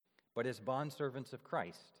but as bondservants of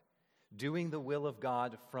Christ, doing the will of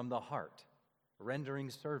God from the heart, rendering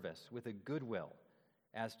service with a good will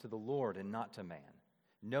as to the Lord and not to man,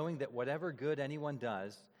 knowing that whatever good anyone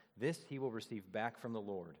does, this he will receive back from the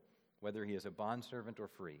Lord, whether he is a bondservant or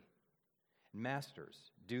free. Masters,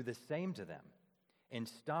 do the same to them, and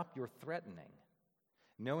stop your threatening,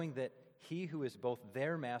 knowing that he who is both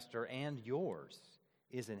their master and yours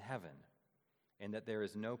is in heaven, and that there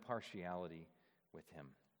is no partiality with him.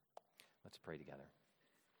 Let's pray together.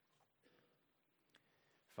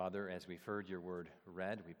 Father, as we've heard your word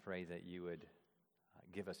read, we pray that you would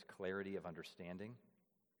give us clarity of understanding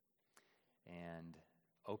and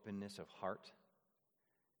openness of heart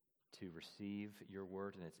to receive your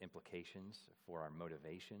word and its implications for our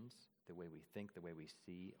motivations, the way we think, the way we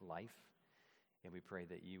see life. And we pray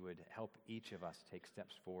that you would help each of us take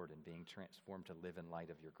steps forward in being transformed to live in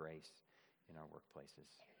light of your grace in our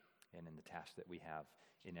workplaces and in the tasks that we have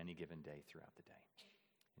in any given day throughout the day.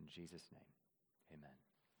 In Jesus' name, amen.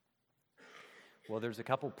 Well, there's a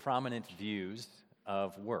couple prominent views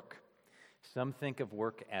of work. Some think of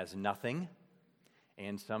work as nothing,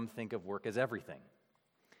 and some think of work as everything.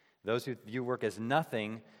 Those who view work as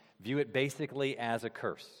nothing view it basically as a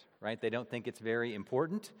curse, right? They don't think it's very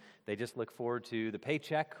important. They just look forward to the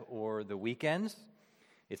paycheck or the weekends.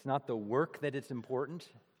 It's not the work that is important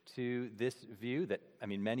to this view that,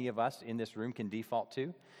 many of us in this room can default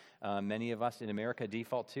to. Many of us in America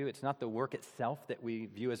default to. It's not the work itself that we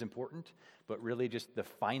view as important, but really just the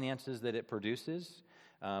finances that it produces,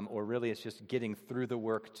 or really it's just getting through the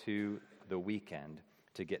work to the weekend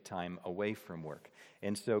to get time away from work.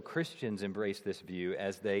 And so Christians embrace this view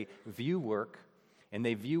as they view work, and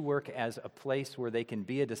they view work as a place where they can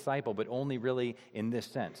be a disciple, but only really in this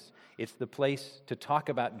sense. It's the place to talk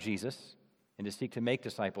about Jesus and to seek to make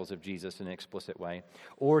disciples of Jesus in an explicit way,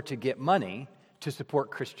 or to get money to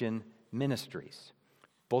support Christian ministries.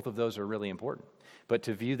 Both of those are really important. But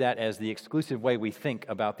to view that as the exclusive way we think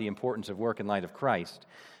about the importance of work in light of Christ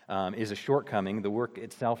is a shortcoming. The work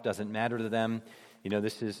itself doesn't matter to them.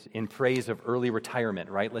 This is in praise of early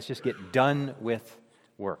retirement, right? Let's just get done with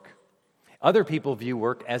work. Other people view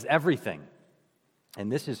work as everything.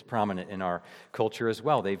 And this is prominent in our culture as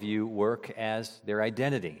well. They view work as their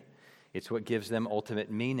identity. It's what gives them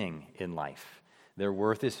ultimate meaning in life. Their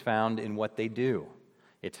worth is found in what they do.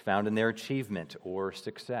 It's found in their achievement or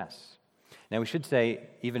success. Now, we should say,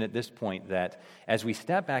 even at this point, that as we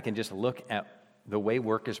step back and just look at the way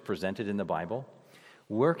work is presented in the Bible,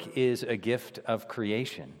 work is a gift of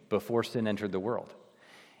creation before sin entered the world.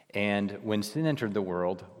 And when sin entered the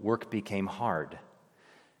world, work became hard.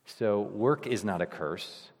 So work is not a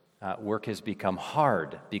curse. Work has become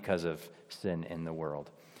hard because of sin in the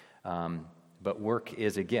world. But work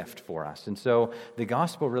is a gift for us. And so the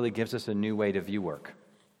gospel really gives us a new way to view work.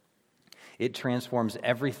 It transforms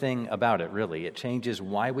everything about it, really. It changes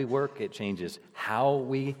why we work. It changes how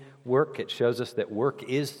we work. It shows us that work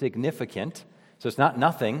is significant. So it's not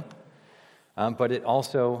nothing, but it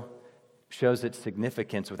also shows its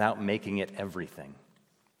significance without making it everything.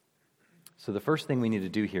 So the first thing we need to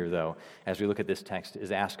do here, though, as we look at this text,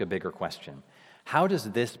 is ask a bigger question. How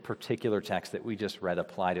does this particular text that we just read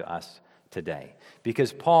apply to us today?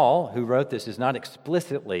 Because Paul, who wrote this, is not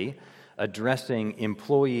explicitly addressing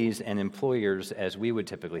employees and employers as we would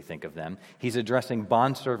typically think of them. He's addressing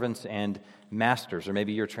bondservants and masters, or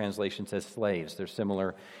maybe your translation says slaves. They're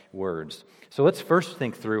similar words. So let's first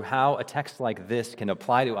think through how a text like this can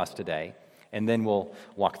apply to us today, and then we'll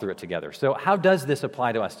walk through it together. So how does this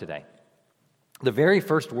apply to us today? The very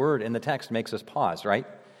first word in the text makes us pause, right?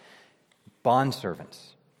 Bondservants.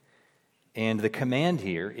 And the command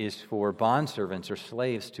here is for bondservants or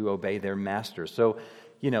slaves to obey their masters. So,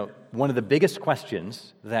 one of the biggest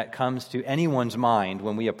questions that comes to anyone's mind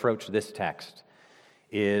when we approach this text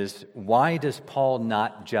is, why does Paul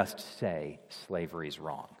not just say slavery is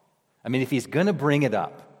wrong? If he's going to bring it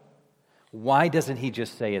up, why doesn't he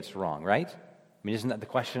just say it's wrong, right? Isn't that the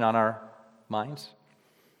question on our minds?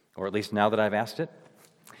 Or at least now that I've asked it.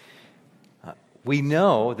 We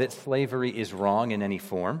know that slavery is wrong in any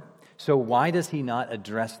form, so why does he not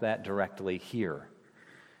address that directly here?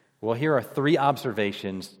 Well, here are 3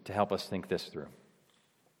 observations to help us think this through.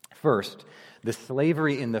 First, the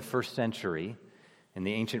slavery in the first century in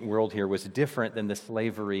the ancient world here was different than the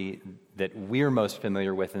slavery that we're most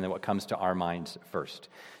familiar with and what comes to our minds first.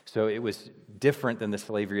 So it was different than the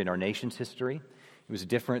slavery in our nation's history. It was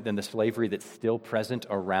different than the slavery that's still present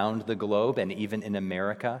around the globe and even in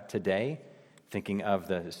America today, thinking of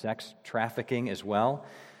the sex trafficking as well.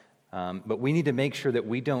 But we need to make sure that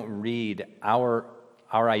we don't read our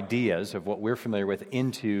ideas of what we're familiar with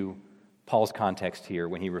into Paul's context here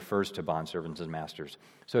when he refers to bondservants and masters.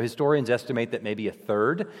 So historians estimate that maybe a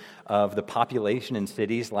third of the population in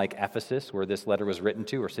cities like Ephesus, where this letter was written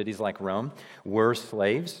to, or cities like Rome, were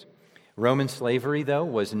slaves. Roman slavery, though,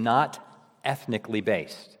 was not ethnically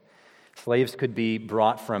based. Slaves could be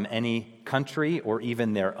brought from any country or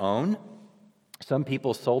even their own. Some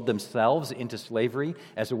people sold themselves into slavery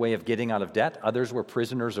as a way of getting out of debt. Others were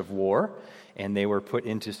prisoners of war, and they were put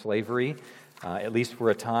into slavery, at least for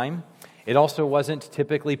a time. It also wasn't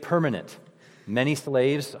typically permanent. Many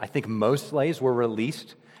slaves, I think most slaves, were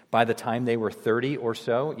released by the time they were 30 or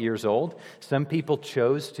so years old. Some people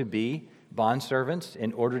chose to be bondservants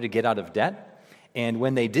in order to get out of debt, and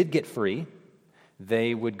when they did get free,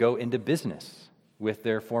 they would go into business with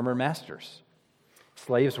their former masters.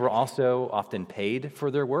 Slaves were also often paid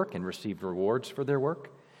for their work and received rewards for their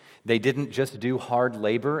work. They didn't just do hard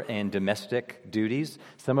labor and domestic duties.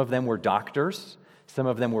 Some of them were doctors. Some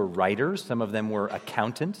of them were writers. Some of them were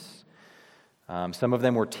accountants. Some of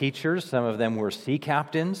them were teachers. Some of them were sea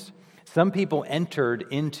captains. Some people entered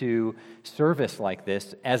into service like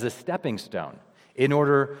this as a stepping stone in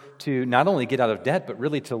order to not only get out of debt, but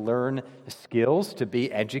really to learn skills, to be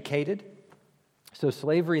educated. So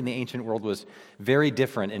slavery in the ancient world was very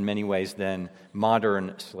different in many ways than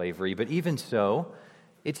modern slavery, but even so,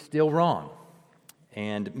 it's still wrong.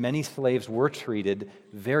 And many slaves were treated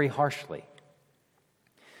very harshly.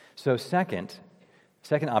 So second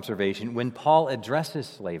observation, when Paul addresses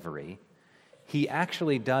slavery, he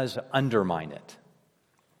actually does undermine it.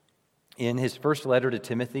 In his first letter to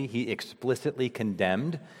Timothy, he explicitly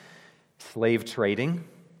condemned slave trading.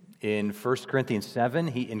 In 1 Corinthians 7,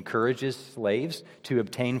 he encourages slaves to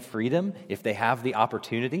obtain freedom if they have the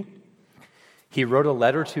opportunity. He wrote a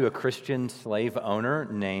letter to a Christian slave owner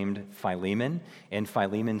named Philemon, and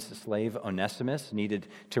Philemon's slave Onesimus needed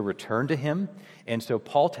to return to him. And so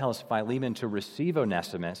Paul tells Philemon to receive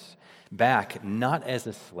Onesimus back not as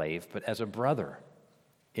a slave, but as a brother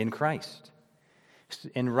in Christ.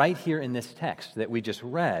 And right here in this text that we just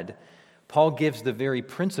read, Paul gives the very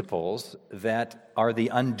principles that are the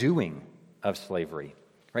undoing of slavery.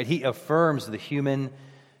 Right? He affirms the human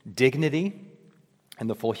dignity and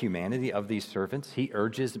the full humanity of these servants. He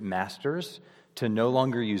urges masters to no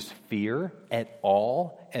longer use fear at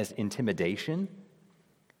all as intimidation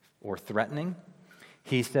or threatening.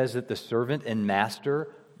 He says that the servant and master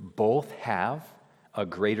both have a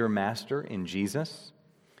greater master in Jesus.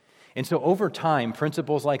 And so over time,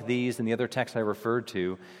 principles like these and the other texts I referred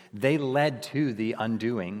to, they led to the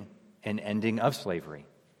undoing and ending of slavery.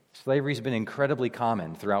 Slavery has been incredibly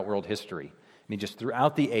common throughout world history. I mean, just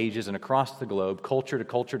throughout the ages and across the globe, culture to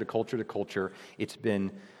culture to culture to culture, it's been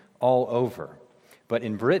all over. But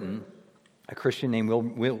in Britain, a Christian named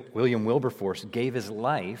William Wilberforce gave his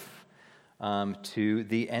life to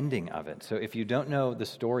the ending of it. So if you don't know the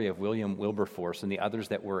story of William Wilberforce and the others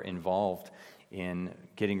that were involved in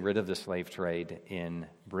getting rid of the slave trade in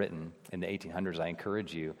Britain in the 1800s, I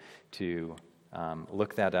encourage you to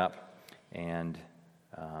look that up and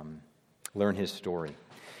learn his story.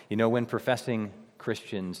 You know, when professing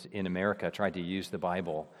Christians in America tried to use the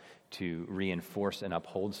Bible to reinforce and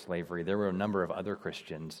uphold slavery, there were a number of other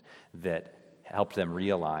Christians that helped them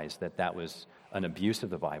realize that that was an abuse of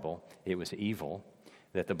the Bible, it was evil,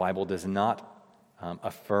 that the Bible does not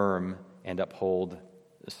affirm and uphold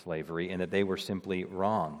slavery, and that they were simply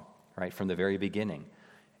wrong, right, from the very beginning.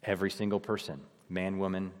 Every single person, man,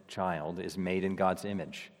 woman, child, is made in God's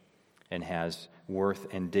image and has worth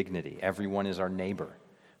and dignity. Everyone is our neighbor,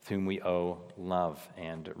 with whom we owe love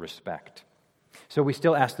and respect. So we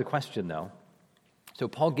still ask the question, though. So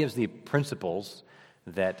Paul gives the principles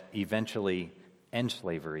that eventually end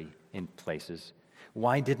slavery in places.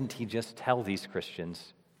 Why didn't he just tell these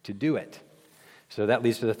Christians to do it? So that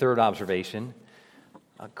leads to the third observation.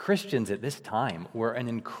 Christians at this time were an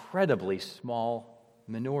incredibly small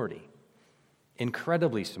minority.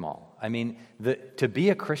 Incredibly small. I mean, to be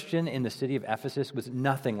a Christian in the city of Ephesus was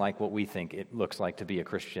nothing like what we think it looks like to be a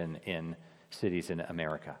Christian in cities in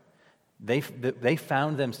America. They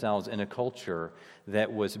found themselves in a culture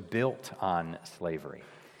that was built on slavery.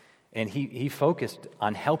 And he focused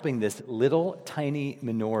on helping this little tiny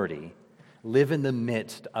minority live in the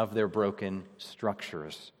midst of their broken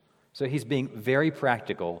structures. So he's being very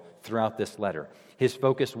practical throughout this letter. His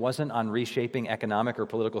focus wasn't on reshaping economic or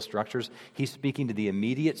political structures. He's speaking to the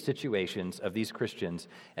immediate situations of these Christians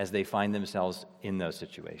as they find themselves in those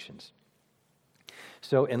situations.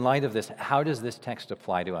 So in light of this, how does this text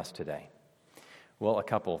apply to us today? Well, a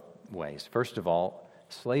couple ways. First of all,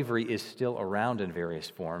 slavery is still around in various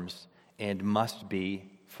forms and must be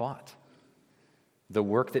fought. The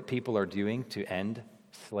work that people are doing to end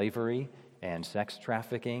slavery and sex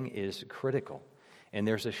trafficking is critical. And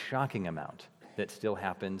there's a shocking amount that still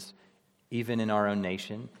happens even in our own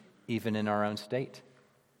nation, even in our own state.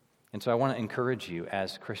 And so I want to encourage you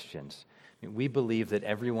as Christians. We believe that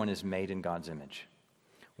everyone is made in God's image.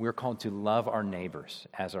 We're called to love our neighbors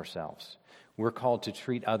as ourselves. We're called to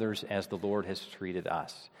treat others as the Lord has treated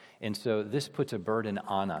us. And so this puts a burden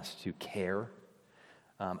on us to care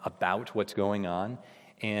about what's going on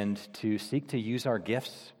and to seek to use our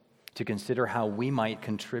gifts to consider how we might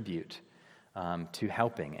contribute to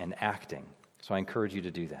helping and acting. So I encourage you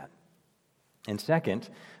to do that. And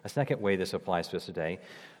a second way this applies to us today,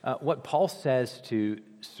 what Paul says to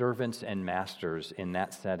servants and masters in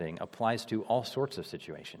that setting applies to all sorts of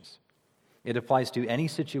situations. It applies to any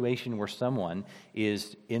situation where someone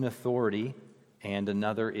is in authority and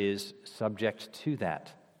another is subject to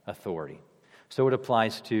that authority. So it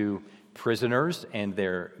applies to prisoners and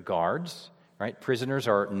their guards, right? Prisoners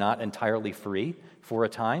are not entirely free for a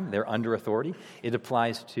time. They're under authority. It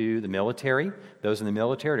applies to the military. Those in the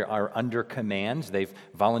military are under commands. They've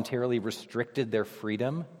voluntarily restricted their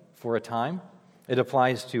freedom for a time. It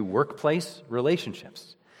applies to workplace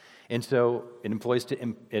relationships. And so it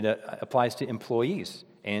applies to employees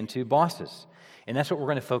and to bosses. And that's what we're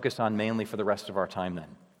going to focus on mainly for the rest of our time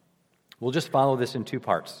then. We'll just follow this in two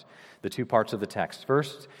parts, the two parts of the text.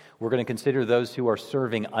 First, we're going to consider those who are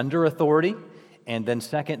serving under authority, and then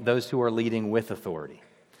second, those who are leading with authority.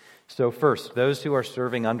 So first, those who are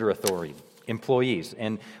serving under authority, employees.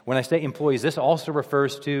 And when I say employees, this also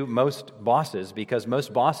refers to most bosses, because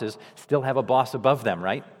most bosses still have a boss above them,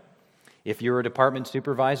 right? If you're a department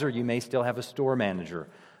supervisor, you may still have a store manager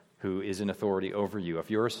who is in authority over you.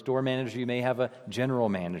 If you're a store manager, you may have a general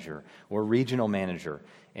manager or regional manager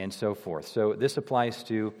and so forth. So this applies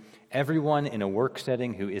to everyone in a work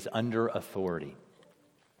setting who is under authority.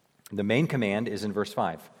 The main command is in verse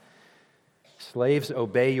 5. Slaves,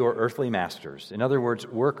 obey your earthly masters. In other words,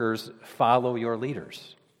 workers, follow your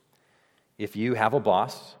leaders. If you have a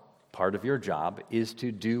boss, part of your job is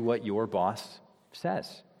to do what your boss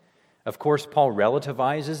says. Of course, Paul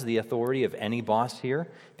relativizes the authority of any boss here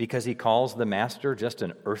because he calls the master just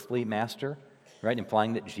an earthly master, right?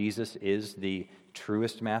 Implying that Jesus is the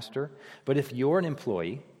truest master. But if you're an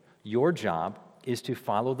employee, your job is to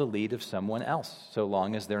follow the lead of someone else, so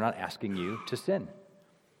long as they're not asking you to sin.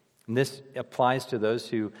 And this applies to those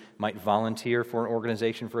who might volunteer for an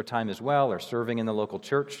organization for a time as well, or serving in the local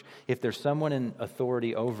church. If there's someone in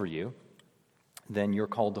authority over you, then you're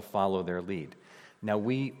called to follow their lead. Now,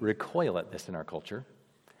 we recoil at this in our culture.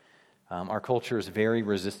 Our culture is very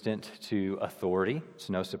resistant to authority. It's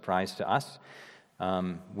no surprise to us.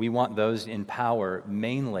 We want those in power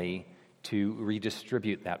mainly to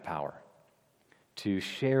redistribute that power, to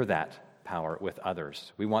share that power with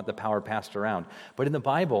others. We want the power passed around. But in the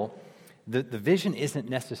Bible, the vision isn't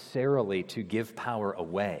necessarily to give power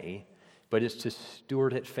away, but it's to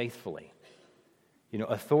steward it faithfully. You know,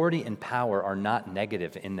 authority and power are not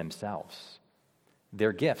negative in themselves.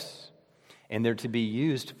 They're gifts, and they're to be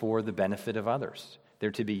used for the benefit of others.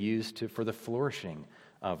 They're to be used for the flourishing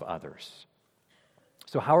of others.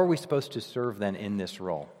 So how are we supposed to serve then in this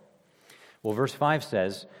role? Well, verse 5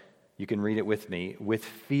 says, you can read it with me, with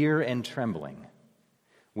fear and trembling,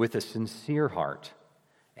 with a sincere heart,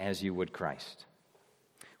 as you would Christ.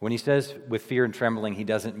 When he says with fear and trembling, he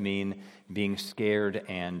doesn't mean being scared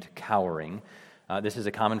and cowering. This is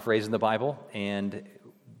a common phrase in the Bible, and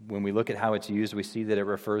when we look at how it's used, we see that it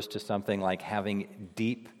refers to something like having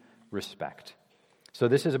deep respect. So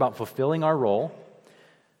this is about fulfilling our role,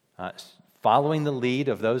 following the lead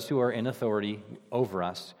of those who are in authority over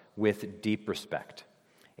us with deep respect.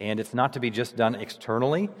 And it's not to be just done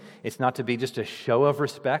externally. It's not to be just a show of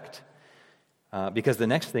respect, because the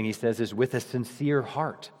next thing he says is with a sincere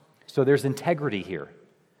heart. So there's integrity here.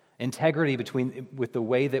 Integrity with the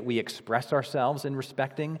way that we express ourselves in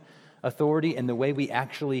respecting authority and the way we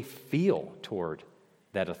actually feel toward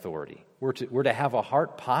that authority. We're to have a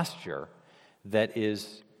heart posture that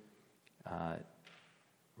is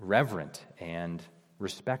reverent and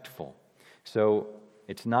respectful. So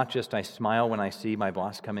it's not just I smile when I see my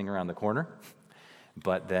boss coming around the corner,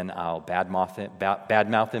 but then I'll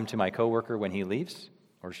badmouth him to my coworker when he leaves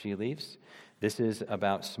or she leaves. This is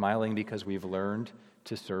about smiling because we've learned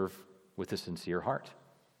to serve with a sincere heart.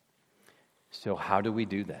 So how do we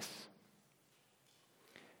do this?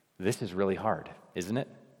 This is really hard, isn't it?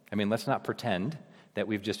 I mean, let's not pretend that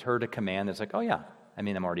we've just heard a command that's like, oh yeah, I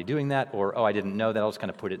mean, I'm already doing that, or oh, I didn't know that, I'll just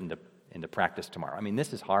kind of put it into practice tomorrow. I mean,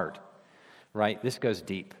 this is hard, right? This goes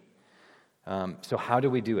deep. So how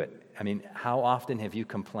do we do it? I mean, how often have you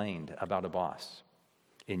complained about a boss?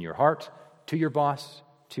 In your heart, to your boss,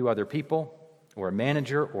 to other people, or a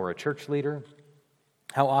manager, or a church leader?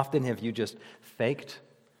 How often have you just faked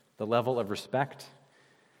the level of respect?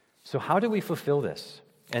 So how do we fulfill this?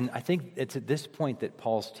 And I think it's at this point that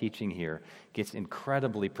Paul's teaching here gets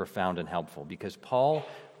incredibly profound and helpful, because Paul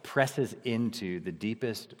presses into the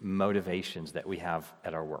deepest motivations that we have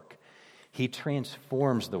at our work. He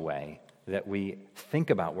transforms the way that we think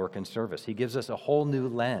about work and service. He gives us a whole new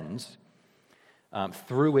lens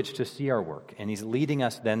through which to see our work. And he's leading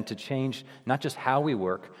us then to change not just how we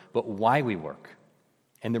work, but why we work.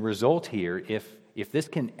 And the result here, if this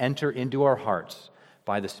can enter into our hearts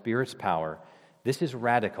by the Spirit's power, this is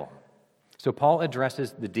radical. So Paul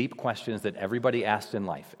addresses the deep questions that everybody asks in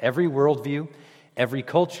life. Every worldview, every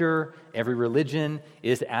culture, every religion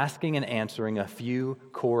is asking and answering a few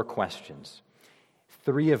core questions.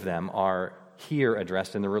 3 of them are here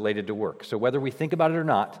addressed, and they're related to work. So whether we think about it or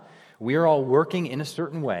not, we are all working in a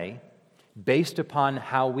certain way based upon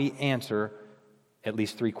how we answer at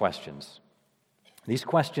least 3 questions. These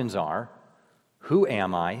questions are, who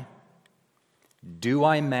am I? Do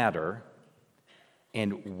I matter?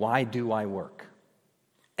 And why do I work?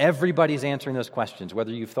 Everybody's answering those questions,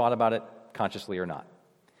 whether you've thought about it consciously or not.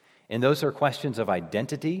 And those are questions of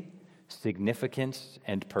identity, significance,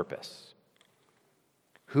 and purpose.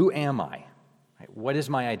 Who am I? What is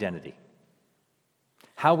my identity?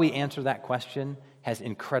 How we answer that question has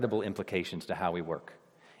incredible implications to how we work.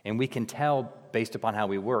 And we can tell, based upon how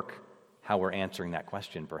we work, how we're answering that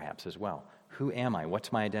question perhaps as well. Who am I?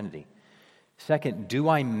 What's my identity? Second, do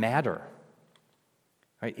I matter?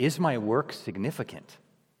 Right? Is my work significant?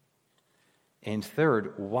 And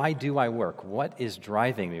third, why do I work? What is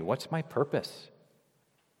driving me? What's my purpose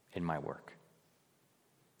in my work?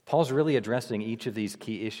 Paul's really addressing each of these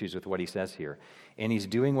key issues with what he says here. And he's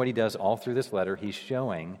doing what he does all through this letter. He's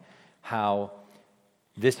showing how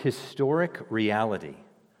this historic reality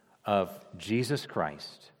of Jesus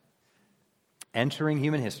Christ entering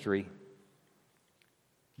human history,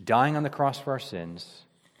 dying on the cross for our sins,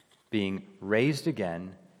 being raised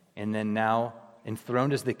again, and then now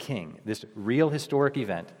enthroned as the king, this real historic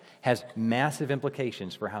event, has massive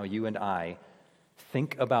implications for how you and I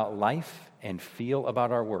think about life and feel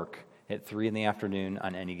about our work at 3 p.m.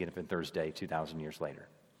 on any given Thursday, 2,000 years later.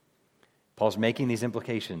 Paul's making these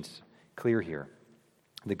implications clear here.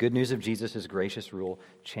 The good news of Jesus' gracious rule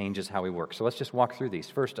changes how we work. So let's just walk through these.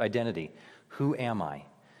 First, identity. Who am I?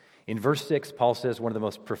 In verse 6, Paul says one of the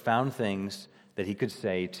most profound things that he could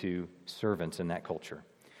say to servants in that culture.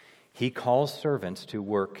 He calls servants to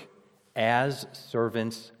work as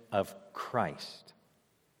servants of Christ.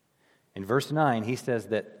 In verse 9, he says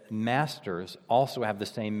that masters also have the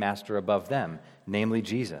same master above them, namely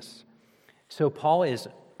Jesus. So Paul is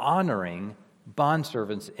honoring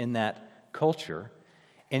bondservants in that culture,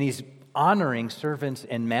 and he's honoring servants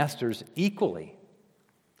and masters equally.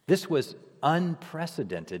 This was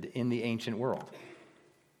unprecedented in the ancient world.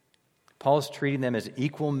 Paul's treating them as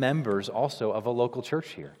equal members also of a local church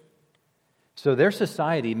here. So their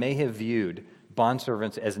society may have viewed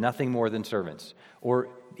bondservants as nothing more than servants, or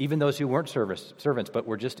even those who weren't servants but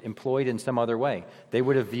were just employed in some other way. They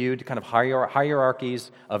would have viewed kind of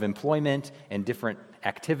hierarchies of employment and different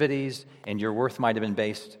activities, and your worth might have been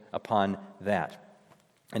based upon that.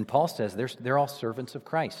 And Paul says they're all servants of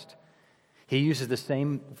Christ. He uses the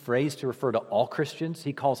same phrase to refer to all Christians.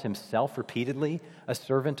 He calls himself repeatedly a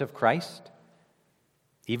servant of Christ,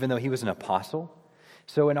 even though he was an apostle.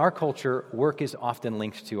 So in our culture, work is often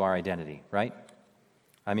linked to our identity, right?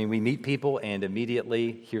 I mean, we meet people and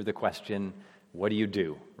immediately hear the question, what do you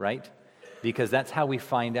do, right? Because that's how we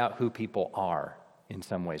find out who people are in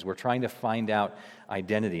some ways. We're trying to find out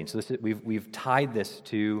identity. And so we've tied this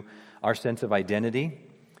to our sense of identity.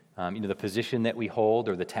 The position that we hold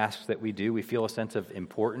or the tasks that we do, we feel a sense of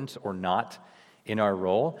importance or not in our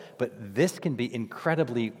role. But this can be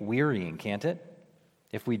incredibly wearying, can't it,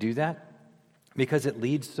 if we do that? Because it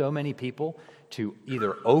leads so many people to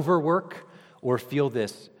either overwork or feel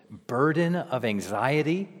this burden of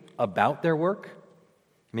anxiety about their work.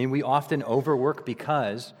 I mean, we often overwork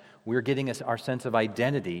because we're getting our sense of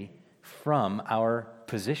identity from our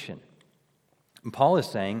position. And Paul is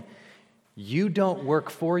saying, you don't work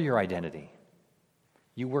for your identity.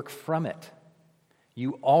 You work from it.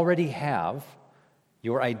 You already have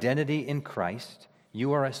your identity in Christ.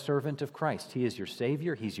 You are a servant of Christ. He is your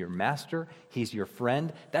Savior. He's your master. He's your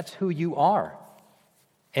friend. That's who you are.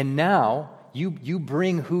 And now you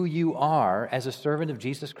bring who you are as a servant of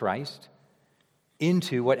Jesus Christ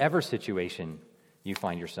into whatever situation you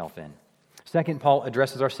find yourself in. Second, Paul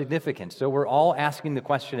addresses our significance. So we're all asking the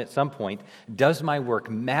question at some point, does my work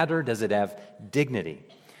matter? Does it have dignity?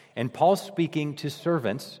 And Paul's speaking to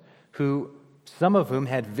servants who, some of whom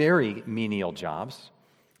had very menial jobs.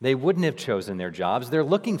 They wouldn't have chosen their jobs. They're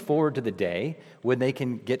looking forward to the day when they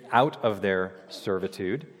can get out of their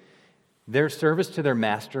servitude. Their service to their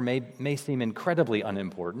master may seem incredibly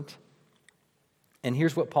unimportant. And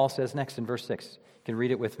here's what Paul says next in verse 6. You can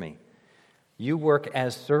read it with me. You work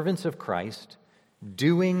as servants of Christ,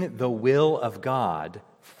 doing the will of God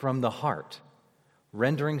from the heart,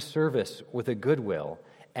 rendering service with a good will,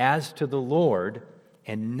 as to the Lord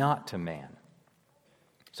and not to man.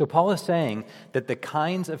 So Paul is saying that the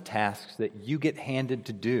kinds of tasks that you get handed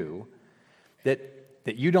to do that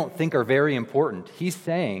you don't think are very important, he's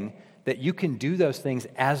saying that you can do those things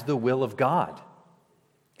as the will of God,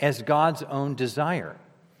 as God's own desire.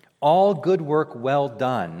 All good work well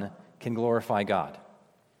done can glorify God.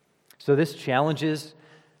 So this challenges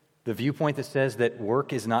the viewpoint that says that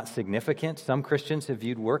work is not significant. Some Christians have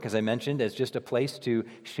viewed work, as I mentioned, as just a place to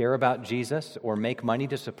share about Jesus or make money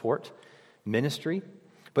to support ministry.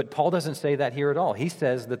 But Paul doesn't say that here at all. He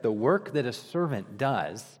says that the work that a servant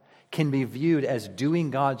does can be viewed as doing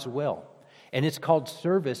God's will. And it's called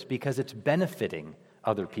service because it's benefiting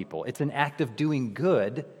other people. It's an act of doing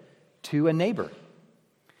good to a neighbor.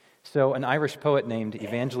 So an Irish poet named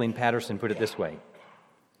Evangeline Patterson put it this way.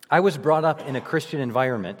 I was brought up in a Christian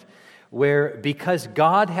environment where, because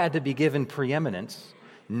God had to be given preeminence,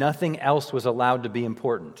 nothing else was allowed to be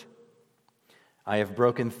important. I have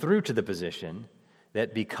broken through to the position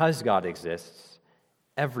that because God exists,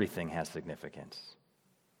 everything has significance.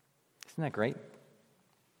 Isn't that great?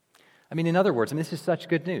 I mean, in other words, this is such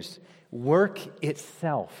good news. Work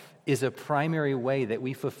itself is a primary way that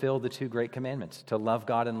we fulfill the two great commandments, to love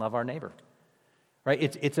God and love our neighbor.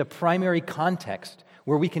 Right? It's a primary context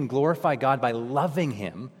where we can glorify God by loving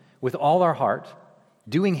Him with all our heart,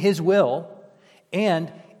 doing His will,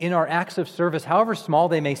 and in our acts of service, however small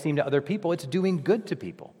they may seem to other people, it's doing good to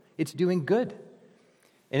people. It's doing good.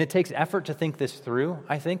 And it takes effort to think this through,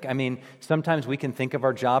 I think. Sometimes we can think of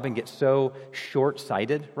our job and get so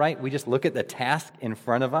short-sighted, right? We just look at the task in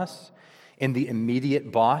front of us and the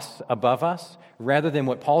immediate boss above us, rather than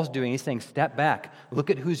what Paul's doing. He's saying, step back. Look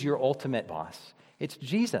at who's your ultimate boss. It's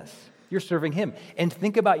Jesus. You're serving Him. And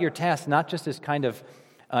think about your task not just as kind of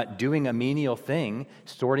doing a menial thing,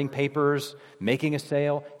 sorting papers, making a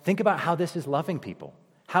sale. Think about how this is loving people.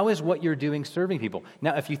 How is what you're doing serving people?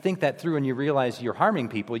 Now, if you think that through and you realize you're harming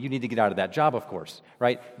people, you need to get out of that job, of course,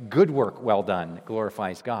 right? Good work, well done,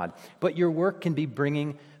 glorifies God. But your work can be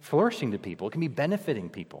bringing flourishing to people. It can be benefiting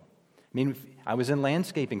people. I was in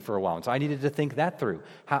landscaping for a while, and so I needed to think that through.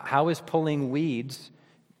 How is pulling weeds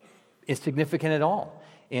insignificant at all?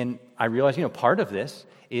 And I realized, part of this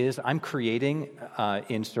is I'm creating,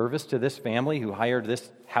 in service to this family who hired this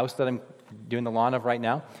house that I'm doing the lawn of right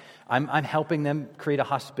now, I'm helping them create a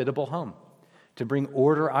hospitable home to bring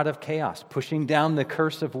order out of chaos, pushing down the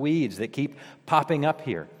curse of weeds that keep popping up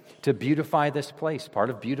here, to beautify this place, part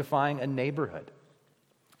of beautifying a neighborhood.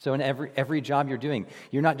 So in every job you're doing,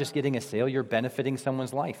 you're not just getting a sale, you're benefiting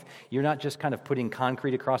someone's life. You're not just kind of putting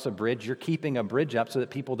concrete across a bridge, you're keeping a bridge up so that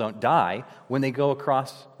people don't die when they go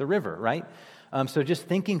across the river, right? So just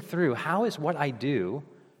thinking through, how is what I do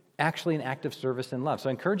actually an act of service and love? So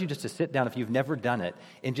I encourage you just to sit down if you've never done it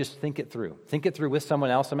and just think it through. Think it through with someone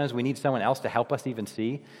else. Sometimes we need someone else to help us even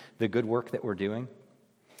see the good work that we're doing.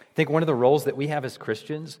 I think one of the roles that we have as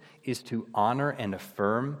Christians is to honor and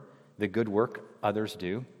affirm the good work others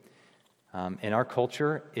do. In our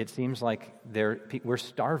culture, it seems like we're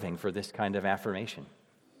starving for this kind of affirmation.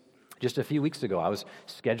 Just a few weeks ago, I was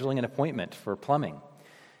scheduling an appointment for plumbing.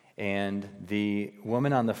 And the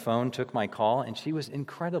woman on the phone took my call, and she was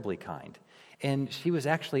incredibly kind. And she was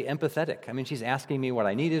actually empathetic. She's asking me what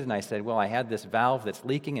I needed, and I said, well, I had this valve that's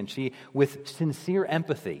leaking. And she, with sincere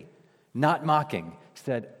empathy, not mocking,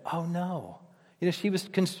 said, oh, no. She was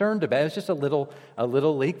concerned about it. It was just a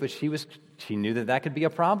little leak, but she knew that could be a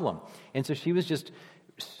problem. And so she was just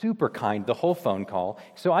super kind the whole phone call.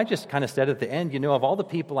 So I just kind of said at the end, of all the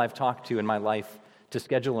people I've talked to in my life to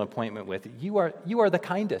schedule an appointment with, you are the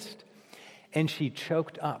kindest. And she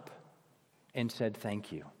choked up and said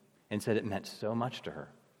thank you, and said it meant so much to her.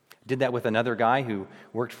 Did that with another guy who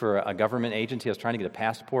worked for a government agency. I was trying to get a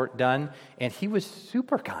passport done, and he was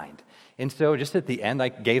super kind. And so just at the end, I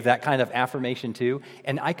gave that kind of affirmation too,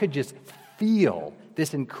 and I could just feel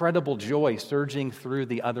this incredible joy surging through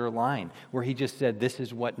the other line, where he just said, this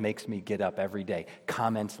is what makes me get up every day.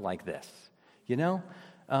 Comments like this.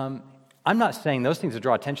 I'm not saying those things to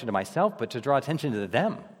draw attention to myself, but to draw attention to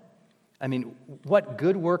them. What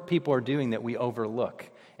good work people are doing that we overlook,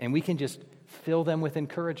 and we can just fill them with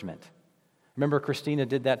encouragement. Remember, Christina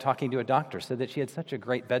did that talking to a doctor, said that she had such a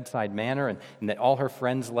great bedside manner and that all her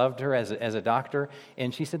friends loved her as a doctor.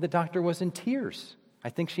 And she said the doctor was in tears. I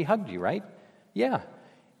think she hugged you, right? Yeah.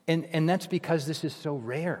 And that's because this is so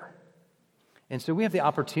rare. And so we have the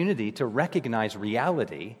opportunity to recognize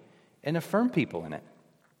reality and affirm people in it.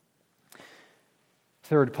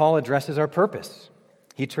 Third, Paul addresses our purpose.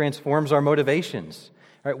 He transforms our motivations.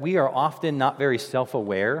 Right? We are often not very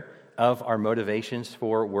self-aware of our motivations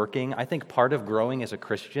for working. I think part of growing as a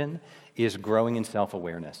Christian is growing in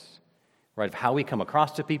self-awareness, right? Of how we come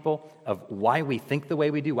across to people, of why we think the way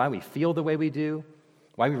we do, why we feel the way we do,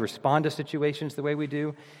 why we respond to situations the way we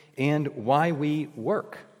do, and why we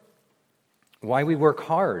work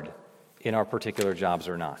hard in our particular jobs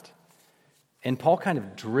or not. And Paul kind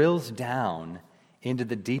of drills down into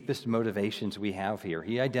the deepest motivations we have here.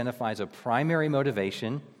 He identifies a primary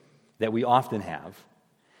motivation that we often have,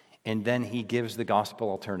 and then he gives the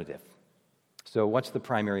gospel alternative. So what's the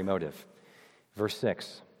primary motive? Verse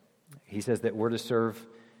 6, he says that we're to serve,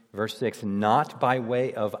 verse 6, not by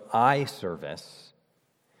way of eye service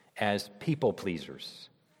as people pleasers.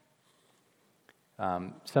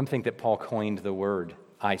 Some think that Paul coined the word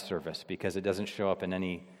eye service because it doesn't show up in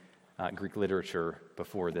any Greek literature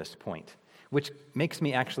before this point, which makes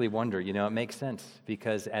me actually wonder, it makes sense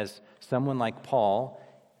because as someone like Paul,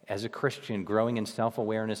 as a Christian, growing in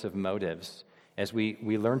self-awareness of motives, as we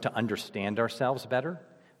learn to understand ourselves better,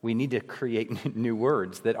 we need to create new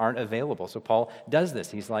words that aren't available. So Paul does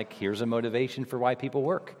this. He's like, here's a motivation for why people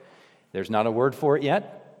work. There's not a word for it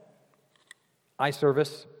yet. Eye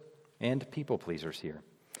service and people pleasers here.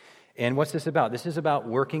 And what's this about? This is about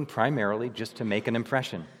working primarily just to make an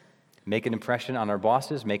impression. Make an impression on our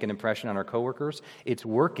bosses, make an impression on our coworkers. It's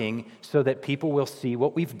working so that people will see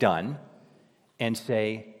what we've done and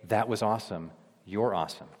say, that was awesome, you're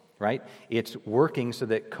awesome, right? It's working so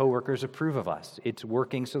that coworkers approve of us. It's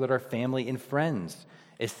working so that our family and friends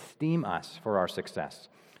esteem us for our success.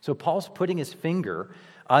 So Paul's putting his finger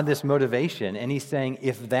on this motivation, and he's saying,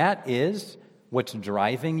 if that is what's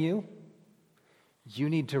driving you, you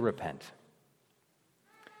need to repent.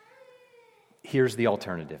 Here's the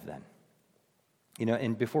alternative then.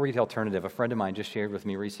 And before we get to alternative, a friend of mine just shared with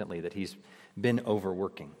me recently that he's been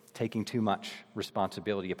overworking, taking too much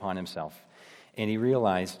responsibility upon himself. And he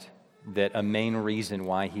realized that a main reason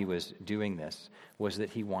why he was doing this was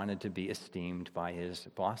that he wanted to be esteemed by his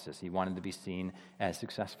bosses. He wanted to be seen as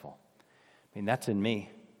successful. That's in me.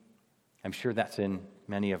 I'm sure that's in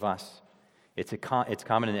many of us. It's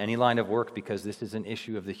common in any line of work because this is an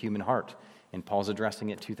issue of the human heart, and Paul's addressing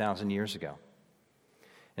it 2,000 years ago.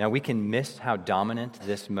 Now, we can miss how dominant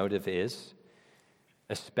this motive is,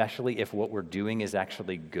 especially if what we're doing is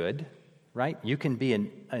actually good, right? You can be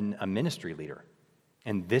a ministry leader,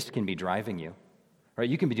 and this can be driving you, right?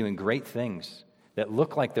 You can be doing great things that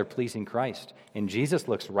look like they're pleasing Christ, and Jesus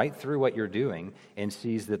looks right through what you're doing and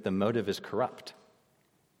sees that the motive is corrupt,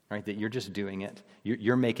 right? That you're just doing it.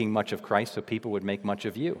 You're making much of Christ so people would make much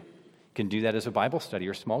of you. You can do that as a Bible study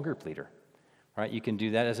or small group leader, right? You can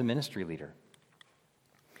do that as a ministry leader.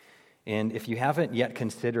 And if you haven't yet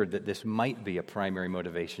considered that this might be a primary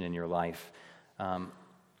motivation in your life, I'm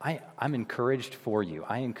encouraged for you.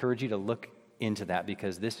 I encourage you to look into that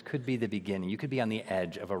because this could be the beginning. You could be on the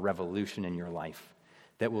edge of a revolution in your life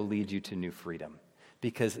that will lead you to new freedom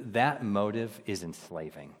because that motive is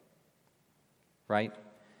enslaving, right?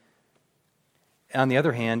 On the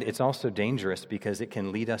other hand, it's also dangerous because it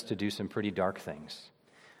can lead us to do some pretty dark things.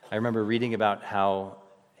 I remember reading about how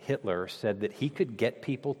Hitler said that he could get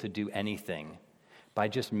people to do anything by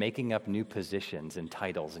just making up new positions and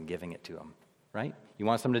titles and giving it to them, right? You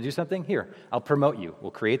want someone to do something? Here, I'll promote you. We'll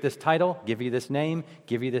create this title, give you this name,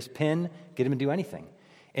 give you this pin, get him to do anything.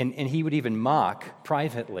 And he would even mock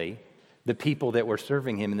privately the people that were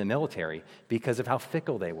serving him in the military because of how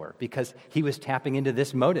fickle they were, because he was tapping into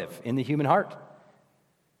this motive in the human heart.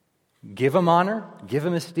 Give him honor, give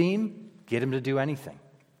him esteem, get him to do anything.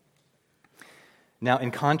 Now,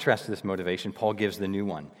 in contrast to this motivation, Paul gives the new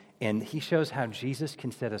one, and he shows how Jesus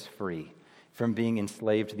can set us free from being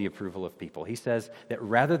enslaved to the approval of people. He says that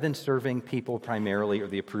rather than serving people primarily or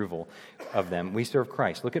the approval of them, we serve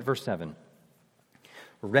Christ. Look at verse 7.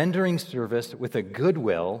 Rendering service with a good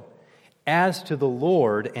will as to the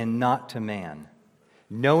Lord and not to man,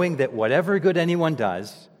 knowing that whatever good anyone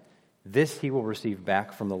does, this he will receive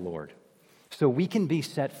back from the Lord. So we can be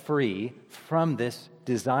set free from this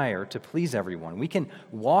desire to please everyone. We can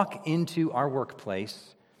walk into our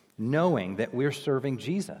workplace knowing that we're serving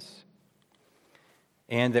Jesus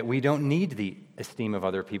and that we don't need the esteem of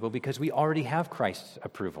other people because we already have Christ's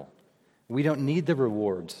approval. We don't need the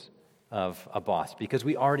rewards of a boss because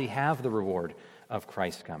we already have the reward of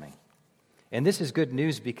Christ coming. And this is good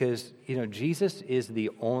news because, Jesus is the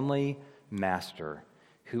only master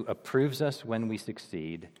who approves us when we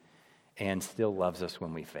succeed and still loves us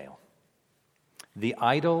when we fail. The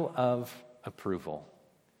idol of approval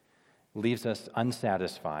leaves us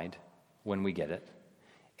unsatisfied when we get it,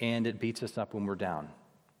 and it beats us up when we're down,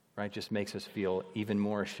 right? Just makes us feel even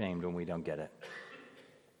more ashamed when we don't get it.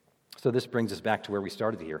 So this brings us back to where we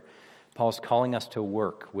started here. Paul's calling us to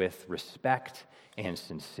work with respect and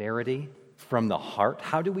sincerity from the heart.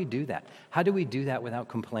 How do we do that? How do we do that without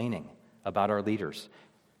complaining about our leaders?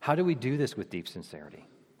 How do we do this with deep sincerity?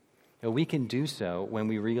 We can do so when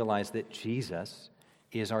we realize that Jesus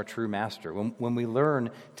is our true master, when we learn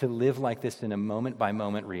to live like this in a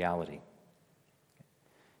moment-by-moment reality.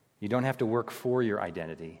 You don't have to work for your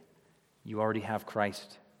identity. You already have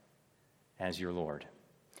Christ as your Lord.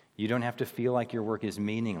 You don't have to feel like your work is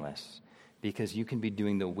meaningless because you can be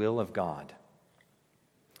doing the will of God.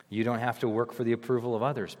 You don't have to work for the approval of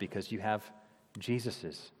others because you have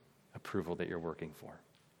Jesus' approval that you're working for.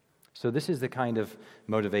 So this is the kind of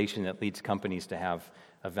motivation that leads companies to have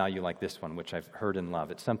a value like this one, which I've heard and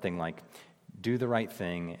love. It's something like, do the right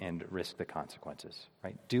thing and risk the consequences,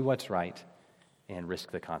 right? Do what's right and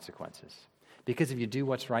risk the consequences. Because if you do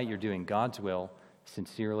what's right, you're doing God's will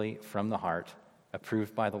sincerely from the heart,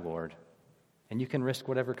 approved by the Lord, and you can risk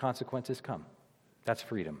whatever consequences come. That's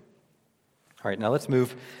freedom. All right, now let's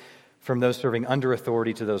move from those serving under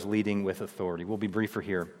authority to those leading with authority. We'll be briefer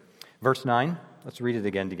here. Verse 9, let's read it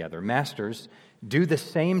again together. Masters, do the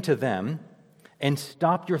same to them and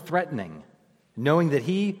stop your threatening, knowing that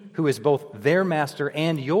he who is both their master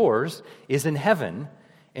and yours is in heaven,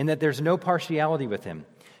 and that there's no partiality with him.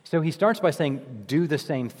 So he starts by saying, do the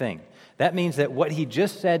same thing. That means that what he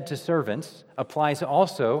just said to servants applies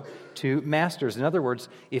also to masters. In other words,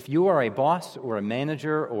 if you are a boss or a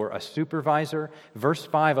manager or a supervisor, verse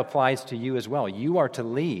 5 applies to you as well. You are to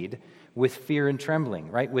lead with fear and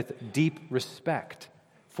trembling, right? With deep respect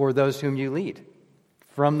for those whom you lead.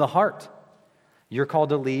 From the heart. You're called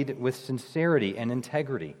to lead with sincerity and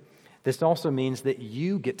integrity. This also means that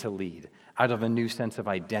you get to lead out of a new sense of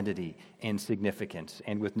identity and significance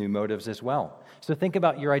and with new motives as well. So think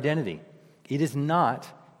about your identity. It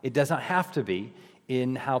doesn't have to be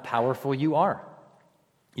in how powerful you are.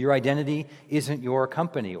 Your identity isn't your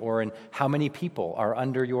company or in how many people are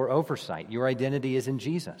under your oversight. Your identity is in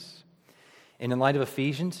Jesus. And in light of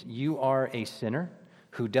Ephesians, you are a sinner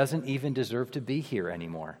who doesn't even deserve to be here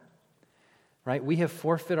anymore. Right? We have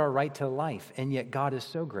forfeited our right to life, and yet God is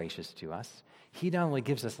so gracious to us. He not only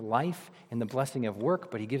gives us life and the blessing of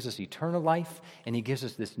work, but he gives us eternal life, and he gives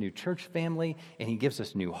us this new church family, and he gives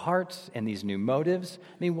us new hearts and these new motives.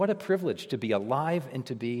 I mean, what a privilege to be alive and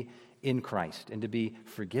to be in Christ and to be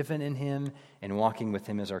forgiven in him and walking with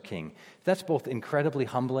him as our King. That's both incredibly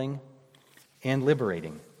humbling and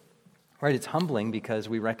liberating. Right? It's humbling because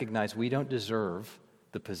we recognize we don't deserve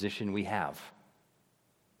the position we have.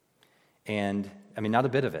 And, not a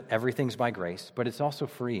bit of it. Everything's by grace, but it's also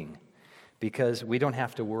freeing because we don't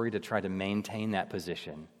have to worry to try to maintain that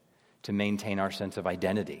position, to maintain our sense of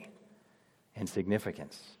identity and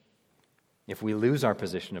significance. If we lose our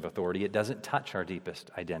position of authority, it doesn't touch our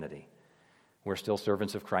deepest identity. We're still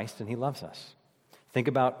servants of Christ, and he loves us. Think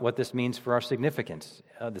about what this means for our significance,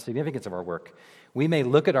 the significance of our work. We may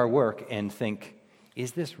look at our work and think,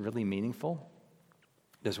 is this really meaningful?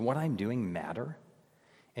 Does what I'm doing matter?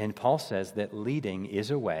 And Paul says that leading is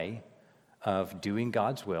a way of doing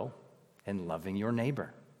God's will and loving your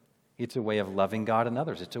neighbor. It's a way of loving God and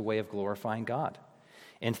others. It's a way of glorifying God.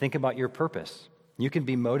 And think about your purpose. You can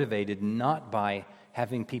be motivated not by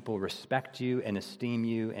having people respect you and esteem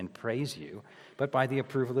you and praise you, but by the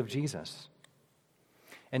approval of Jesus.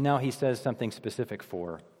 And now he says something specific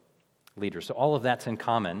for leaders. So all of that's in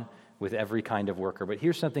common with every kind of worker, but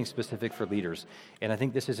here's something specific for leaders. And I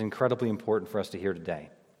think this is incredibly important for us to hear today.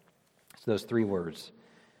 It's those three words.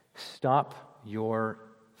 Stop your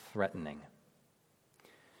threatening.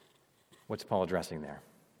 What's Paul addressing there?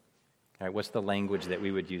 All right, what's the language that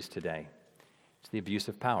we would use today? It's the abuse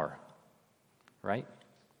of power, right?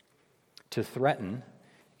 To threaten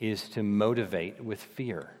is to motivate with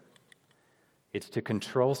fear. It's to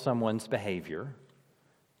control someone's behavior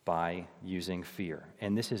by using fear.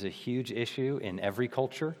 And this is a huge issue in every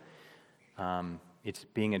culture. It's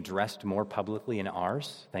being addressed more publicly in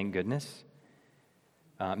ours, thank goodness.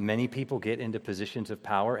 Many people get into positions of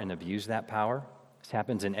power and abuse that power. This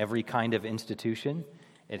happens in every kind of institution.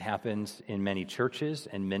 It happens in many churches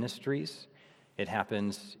and ministries. It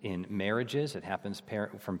happens in marriages. It happens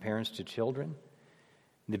from parents to children.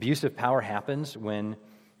 The abuse of power happens when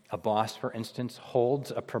A boss, for instance,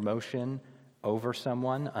 holds a promotion over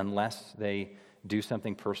someone unless they do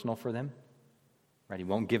something personal for them. Right? He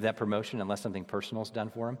won't give that promotion unless something personal is done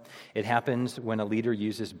for him. It happens when a leader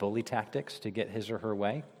uses bully tactics to get his or her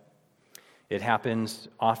way. It happens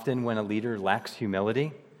often when a leader lacks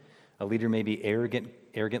humility. A leader may be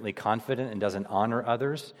arrogantly confident and doesn't honor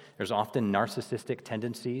others. There's often narcissistic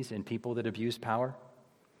tendencies in people that abuse power.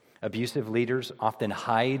 Abusive leaders often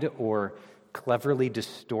hide or cleverly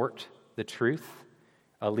distort the truth.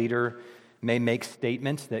 A leader may make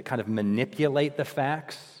statements that kind of manipulate the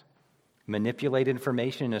facts, manipulate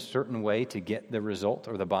information in a certain way to get the result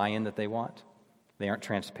or the buy-in that they want. They aren't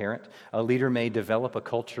transparent. A leader may develop a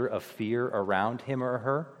culture of fear around him or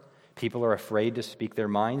her. People are afraid to speak their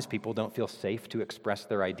minds. People don't feel safe to express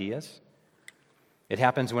their ideas. It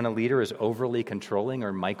happens when a leader is overly controlling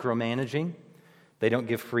or micromanaging. They don't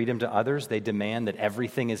give freedom to others. They demand that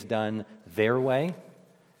everything is done their way.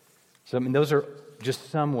 So, those are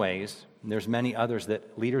just some ways. There's many others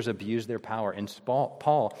that leaders abuse their power. And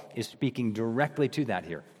Paul is speaking directly to that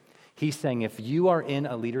here. He's saying if you are in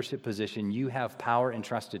a leadership position, you have power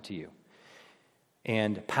entrusted to you.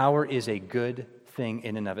 And power is a good thing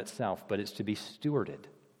in and of itself, but it's to be stewarded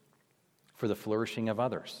for the flourishing of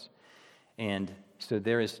others. And so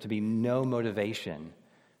there is to be no motivation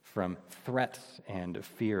from threats and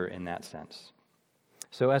fear in that sense.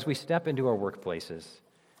 So as we step into our workplaces,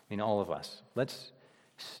 all of us, let's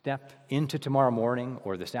step into tomorrow morning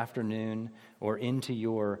or this afternoon or into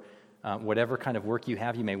your whatever kind of work you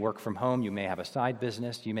have. You may work from home. You may have a side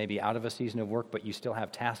business. You may be out of a season of work, but you still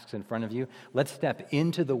have tasks in front of you. Let's step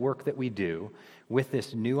into the work that we do with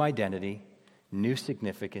this new identity, new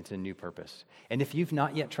significance, and new purpose. And if you've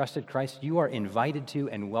not yet trusted Christ, you are invited to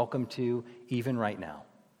and welcome to even right now.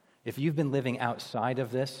 If you've been living outside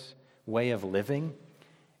of this way of living,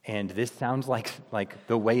 and this sounds like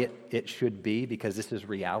the way it should be because this is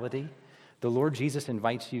reality, the Lord Jesus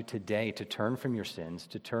invites you today to turn from your sins,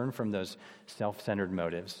 to turn from those self-centered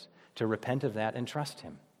motives, to repent of that and trust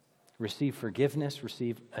Him. Receive forgiveness,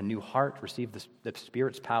 receive a new heart, receive the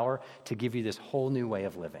Spirit's power to give you this whole new way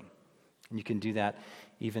of living. And you can do that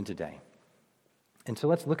even today. And so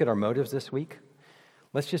let's look at our motives this week.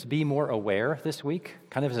 Let's just be more aware this week,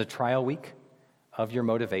 kind of as a trial week of your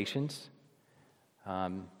motivations.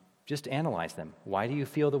 Just analyze them. Why do you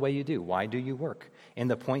feel the way you do? Why do you work? And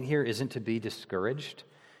the point here isn't to be discouraged,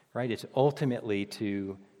 right? It's ultimately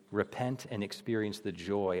to repent and experience the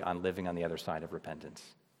joy on living on the other side of repentance,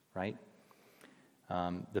 right?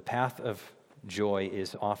 The path of joy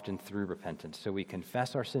is often through repentance. So we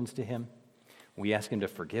confess our sins to Him. We ask Him to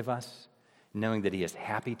forgive us, knowing that He is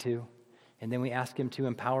happy to. And then we ask Him to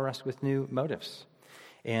empower us with new motives.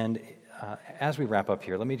 And as we wrap up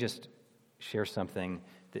here, let me just share something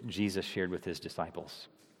that Jesus shared with His disciples.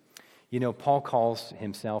 Paul calls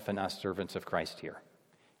himself and us servants of Christ here.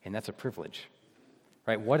 And that's a privilege,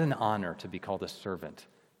 right? What an honor to be called a servant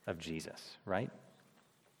of Jesus, right?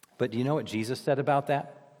 But do you know what Jesus said about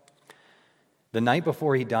that? The night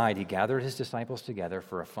before He died, He gathered His disciples together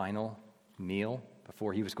for a final meal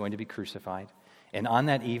before He was going to be crucified. And on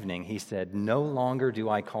that evening, He said, "No longer do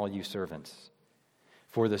I call you servants,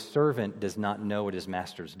 for the servant does not know what his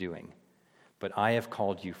master is doing. But I have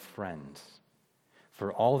called you friends.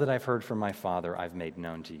 For all that I've heard from my Father, I've made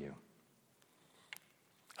known to you."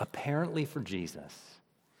 Apparently for Jesus,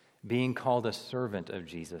 being called a servant of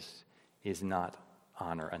Jesus is not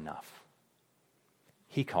honor enough.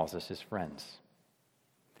 He calls us His friends.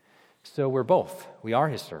 So we're both. We are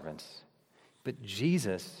His servants. But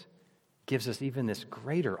Jesus gives us even this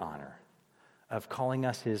greater honor of calling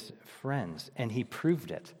us His friends. And He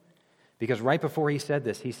proved it. Because right before He said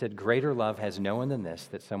this, He said, "Greater love has no one than this,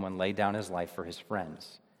 that someone lay down his life for his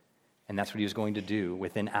friends." And that's what He was going to do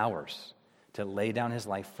within hours, to lay down His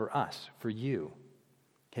life for us, for you,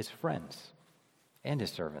 His friends and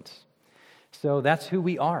His servants. So that's who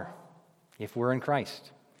we are if we're in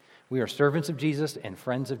Christ. We are servants of Jesus and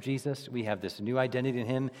friends of Jesus. We have this new identity in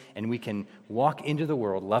Him, and we can walk into the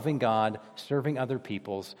world loving God, serving other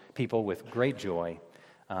people with great joy.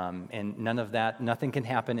 And nothing can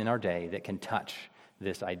happen in our day that can touch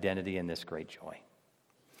this identity and this great joy.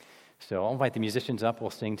 So I'll invite the musicians up.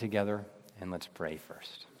 We'll sing together, and let's pray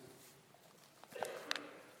first.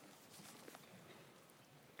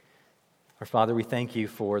 Our Father, we thank You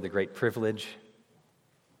for the great privilege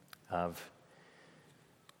of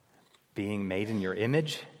being made in Your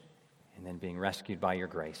image and then being rescued by Your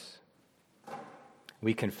grace.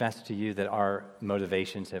 We confess to You that our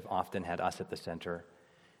motivations have often had us at the center,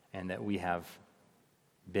 and that we have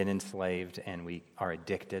been enslaved and we are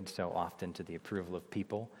addicted so often to the approval of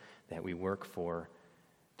people that we work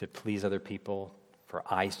to please other people, for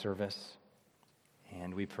eye service.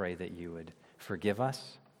 And we pray that you would forgive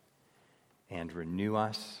us and renew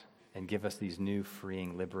us and give us these new,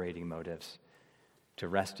 freeing, liberating motives to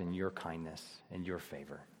rest in your kindness and your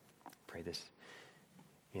favor. Pray this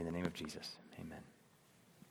in the name of Jesus. Amen.